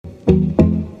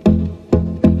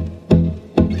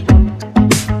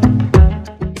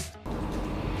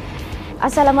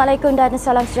Assalamualaikum dan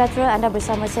salam sejahtera. Anda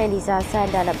bersama saya Liza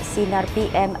Hasan dalam SINAR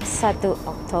PM 1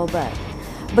 Oktober.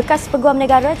 Bekas peguam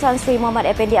negara Tan Sri Muhammad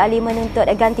Effendi Ali menuntut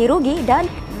ganti rugi dan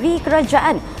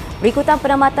kerajaan berikutan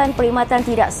penamatan perkhidmatan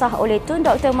tidak sah oleh Tun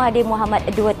Dr. Mahathir Mohamad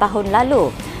 2 tahun lalu.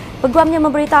 Peguamnya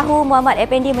memberitahu Muhammad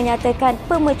Effendi menyatakan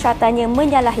pemecatannya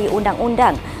menyalahi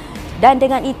undang-undang dan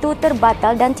dengan itu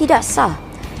terbatal dan tidak sah.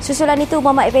 Susulan itu,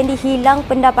 Muhammad Effendi hilang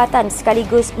pendapatan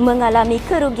sekaligus mengalami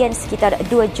kerugian sekitar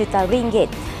 2 juta ringgit.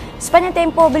 Sepanjang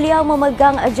tempoh beliau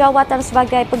memegang jawatan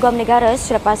sebagai peguam negara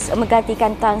selepas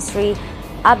menggantikan Tan Sri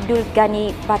Abdul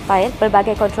Ghani Patil,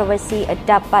 pelbagai kontroversi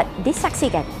dapat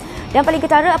disaksikan. Dan paling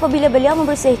ketara apabila beliau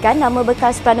membersihkan nama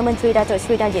bekas Perdana Menteri Datuk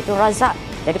Seri Najib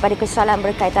daripada kesalahan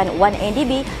berkaitan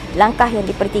 1MDB, langkah yang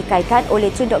dipertikaikan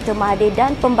oleh Tun Dr. Mahathir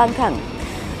dan pembangkang.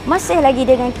 Masih lagi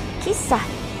dengan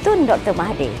kisah Tun Dr.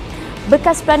 Mahathir.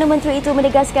 Bekas Perdana Menteri itu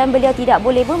menegaskan beliau tidak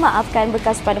boleh memaafkan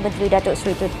bekas Perdana Menteri Datuk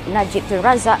Seri Najib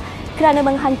kerana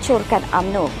menghancurkan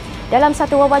UMNO. Dalam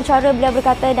satu wawancara, beliau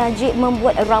berkata Najib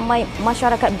membuat ramai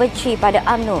masyarakat benci pada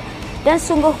UMNO dan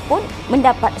sungguh pun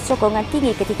mendapat sokongan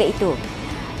tinggi ketika itu.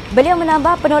 Beliau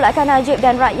menambah penolakan Najib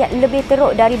dan rakyat lebih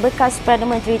teruk dari bekas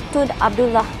Perdana Menteri Tun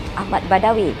Abdullah Ahmad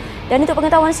Badawi. Dan untuk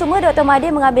pengetahuan semua, Dr.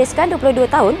 Mahathir menghabiskan 22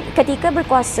 tahun ketika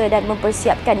berkuasa dan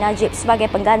mempersiapkan Najib sebagai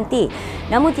pengganti.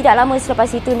 Namun tidak lama selepas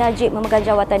itu, Najib memegang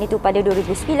jawatan itu pada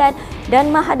 2009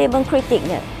 dan Mahathir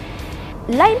mengkritiknya.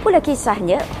 Lain pula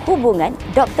kisahnya hubungan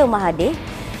Dr. Mahathir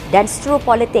dan stru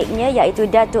politiknya iaitu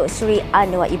Datuk Seri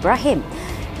Anwar Ibrahim.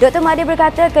 Dr. Mahathir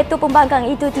berkata ketua pembangkang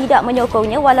itu tidak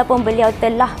menyokongnya walaupun beliau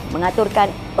telah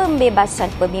mengaturkan pembebasan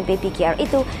pemimpin PKR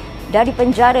itu dari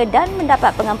penjara dan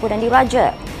mendapat pengampunan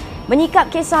diraja.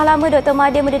 Menyikap kisah lama, Dr.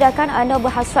 Mahathir mendedahkan Anwar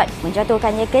berhasrat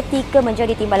menjatuhkannya ketika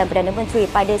menjadi timbalan Perdana Menteri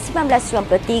pada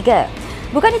 1993.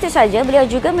 Bukan itu saja, beliau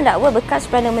juga mendakwa bekas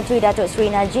Perdana Menteri Datuk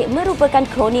Seri Najib merupakan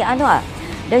kroni Anwar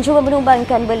dan cuba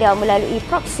menumbangkan beliau melalui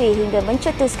proksi hingga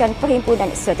mencetuskan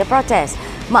perhimpunan serta protes.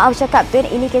 Maaf cakap Tun,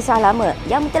 ini kisah lama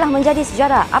yang telah menjadi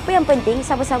sejarah. Apa yang penting,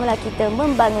 sama-samalah kita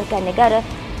membangunkan negara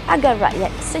agar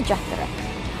rakyat sejahtera.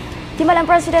 Timbalan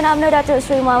Presiden UMNO Datuk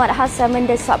Seri Muhammad Hasan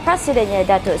mendesak Presidennya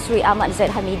Datuk Seri Ahmad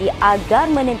Zahid Hamidi agar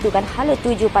menentukan hala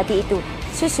tuju parti itu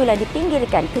susulan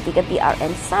dipinggirkan ketika PRN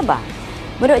Sabah.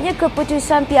 Menurutnya,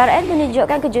 keputusan PRN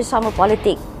menunjukkan kerjasama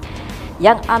politik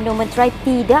yang UMNO menterai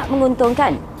tidak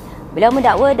menguntungkan. Beliau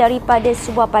mendakwa daripada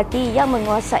sebuah parti yang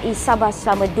menguasai Sabah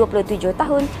selama 27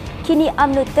 tahun, kini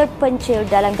UMNO terpencil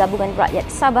dalam gabungan rakyat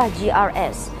Sabah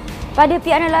GRS. Pada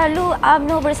PRN lalu,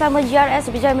 UMNO bersama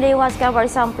GRS berjaya menewaskan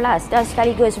Warisan Plus dan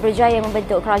sekaligus berjaya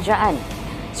membentuk kerajaan.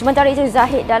 Sementara itu,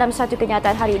 Zahid dalam satu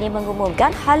kenyataan hari ini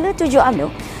mengumumkan hala tuju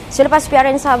UMNO selepas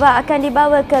PRN Sabah akan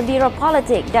dibawa ke Biro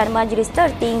Politik dan Majlis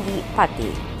Tertinggi Parti.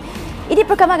 Ini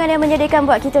perkembangan yang menyedihkan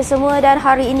buat kita semua dan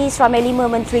hari ini seramai 5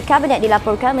 Menteri Kabinet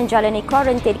dilaporkan menjalani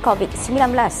kuarantin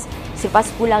COVID-19 selepas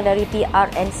pulang dari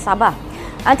PRN Sabah.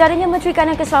 Antaranya Menteri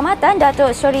Kanan Keselamatan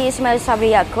Datuk Seri Ismail Sabri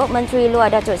Yaakob, Menteri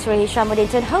Luar Datuk Seri Hishamuddin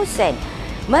Tun Hussein,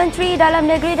 Menteri Dalam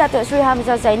Negeri Datuk Seri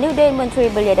Hamzah Zainuddin, Menteri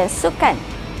Belia dan Sukan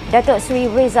Datuk Seri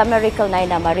Reza Miracle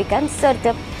Naina Marikan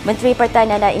serta Menteri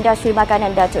Pertanian dan Industri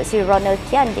Makanan Datuk Seri Ronald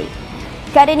Kiandi.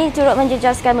 Keadaan ini turut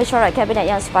menjejaskan mesyuarat Kabinet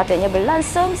yang sepatutnya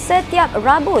berlangsung setiap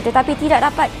Rabu tetapi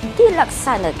tidak dapat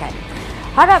dilaksanakan.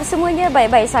 Harap semuanya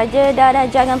baik-baik saja dan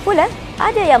jangan pula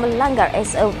ada yang melanggar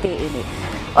SOP ini.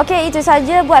 Okey, itu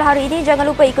saja buat hari ini. Jangan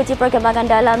lupa ikuti perkembangan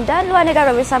dalam dan luar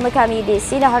negara bersama kami di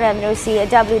SINAR PM menerusi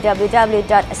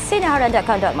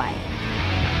www.sinarharan.com.my.